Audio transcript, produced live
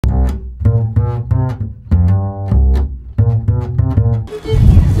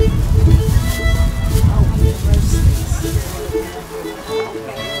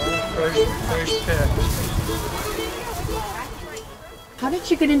did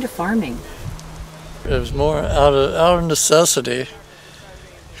you get into farming? It was more out of necessity,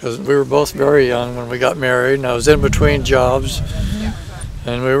 because we were both very young when we got married, and I was in between jobs,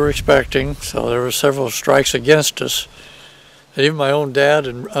 and we were expecting, so there were several strikes against us. And even my own dad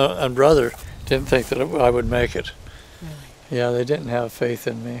and brother didn't think that I would make it. Really? Yeah, they didn't have faith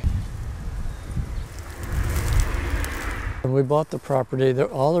in me. When we bought the property,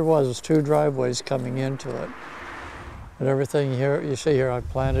 all there was 2 driveways coming into it. But everything here, you see here, I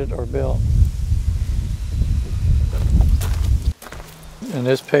planted or built. And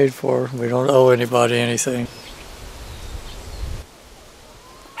it's paid for. We don't owe anybody anything.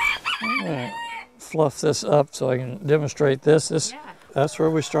 All right. Fluff this up so I can demonstrate this. That's where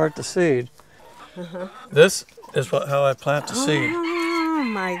we start the seed. This is how I plant the seed. Oh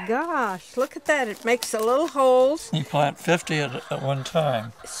my gosh, look at that. It makes the little holes. You plant 50 at one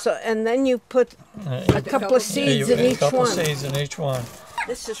time. So, and then you put a couple of seeds in each one. A couple seeds in each one.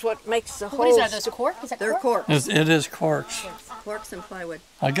 This is what makes the holes. What is that? Those cork? Is that They're cork? It is corks. Corks and plywood.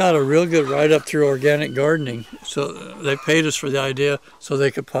 I got a real good write-up through organic gardening. So they paid us for the idea so they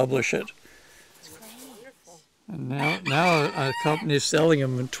could publish it. And now a company is selling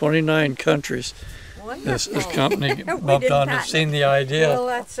them in 29 countries. This company bumped on and seen the idea. Well,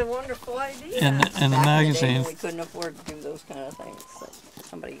 that's a wonderful idea. In the magazine. We couldn't afford to do those kind of things, so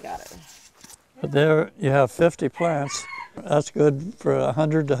somebody got it. But there you have 50 plants. That's good for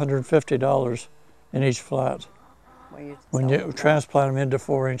 $100 to $150 in each flat. When you transplant them into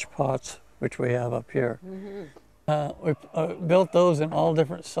 4-inch pots, which we have up here. We built those in all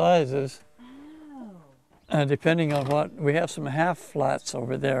different sizes. Depending on what, we have some half flats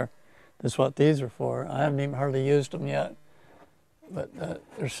over there. That's what these are for. I haven't even hardly used them yet. But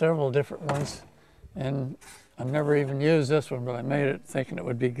there's several different ones. And I've never even used this one, but I made it thinking it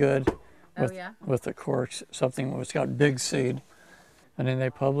would be good with the corks, something that's got big seed. And then they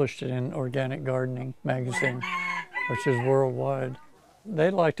published it in Organic Gardening magazine, which is worldwide. They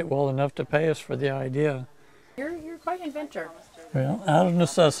liked it well enough to pay us for the idea. You're quite an inventor. Well, out of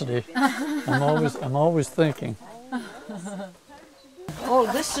necessity. I'm always thinking. Oh,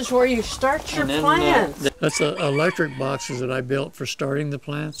 this is where you start your plants. That's the electric boxes that I built for starting the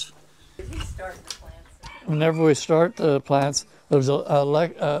plants. Whenever we start the plants, there's an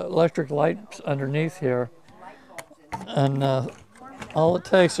electric light underneath here. And all it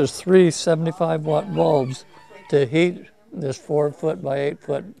takes is 3 75-watt bulbs to heat this 4-foot by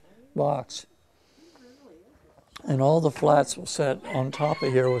 8-foot box. And all the flats will set on top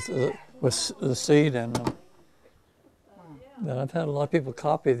of here with the seed in them. But I've had a lot of people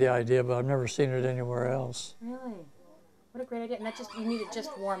copy the idea, but I've never seen it anywhere else. Really? What a great idea. And that you need it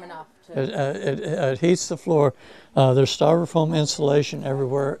just warm enough to... It heats the floor. There's styrofoam insulation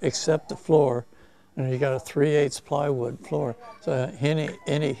everywhere except the floor. And you got a 3/8 plywood floor. So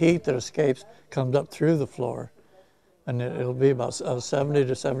any heat that escapes comes up through the floor. And it'll be about 70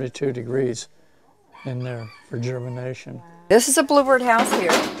 to 72 degrees in there for germination. This is a bluebird house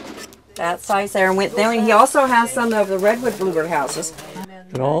here. That size there, and he also has some of the redwood bluebird houses.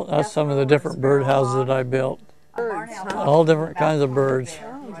 That's some of the different bird houses that I built. Birds, huh? All different kinds of birds.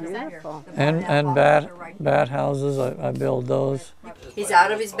 Oh, beautiful. And bat houses, I build those. He's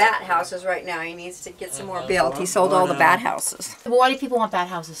out of his bat houses right now. He needs to get some more built. He sold all the bat houses. Well, why do people want bat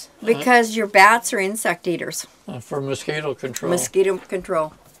houses? Because your bats are insect eaters. For mosquito control. Mosquito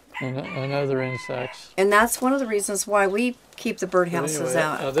control. And other insects. And that's one of the reasons why we keep the birdhouses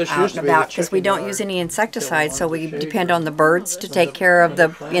out and about, because we don't use any insecticides, so we depend on the birds to take care of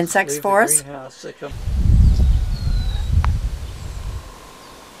the insects for us.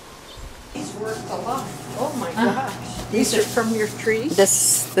 These worth a lot. Oh my gosh. These are from your trees?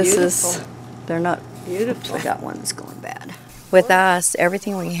 This is, they're not beautiful. I got one that's going bad. With us,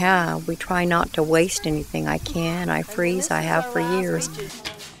 everything we have, we try not to waste anything. I freeze, I have for years.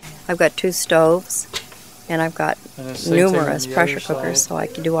 I've got 2 stoves, and I've got numerous pressure cookers, so I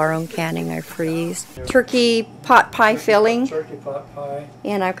can do our own canning. I freeze. Turkey pot pie filling. Turkey pot pie.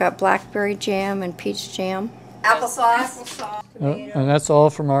 And I've got blackberry jam and peach jam. Applesauce. And that's all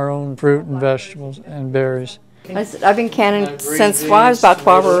from our own fruit and vegetables and berries. I've been canning since I was about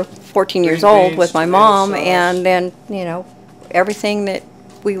 12 or 14 years old with my mom, and then, you know, everything that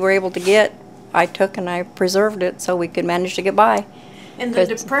we were able to get, I took and I preserved it so we could manage to get by. In the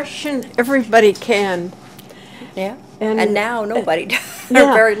Depression, everybody canned. Yeah. And now nobody does.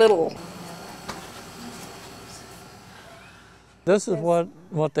 Yeah. Very little. This is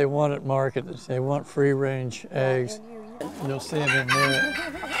what they want at market. They want free-range eggs. You'll see them in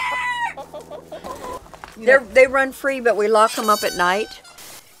there. They run free, but we lock them up at night.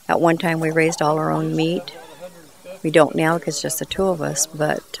 At one time, we raised all our own meat. We don't now because it's just the two of us,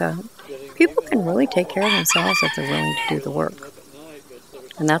 but people can really take care of themselves if they're willing to do the work.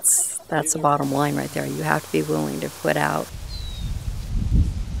 And that's the bottom line right there. You have to be willing to put out.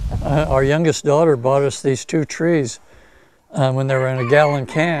 Our youngest daughter bought us these 2 trees when they were in a gallon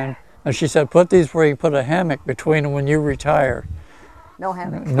can, and she said, put these where you put a hammock between them when you retire. No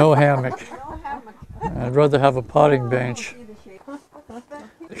hammock. No hammock. I'd rather have a potting bench.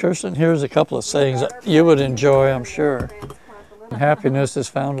 Kirsten, here's a couple of sayings that you would enjoy, I'm sure. Happiness is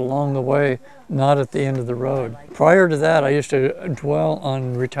found along the way, not at the end of the road. Prior to that, I used to dwell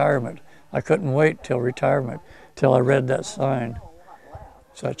on retirement. I couldn't wait till retirement, till I read that sign.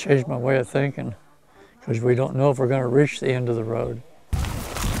 So I changed my way of thinking, because we don't know if we're going to reach the end of the road.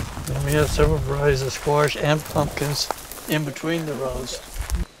 And we have several varieties of squash and pumpkins in between the rows.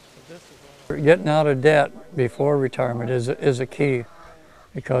 Getting out of debt before retirement is a key,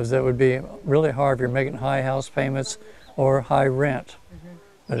 because that would be really hard if you're making high house payments or high rent.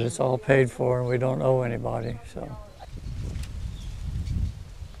 But it's all paid for and we don't owe anybody. So.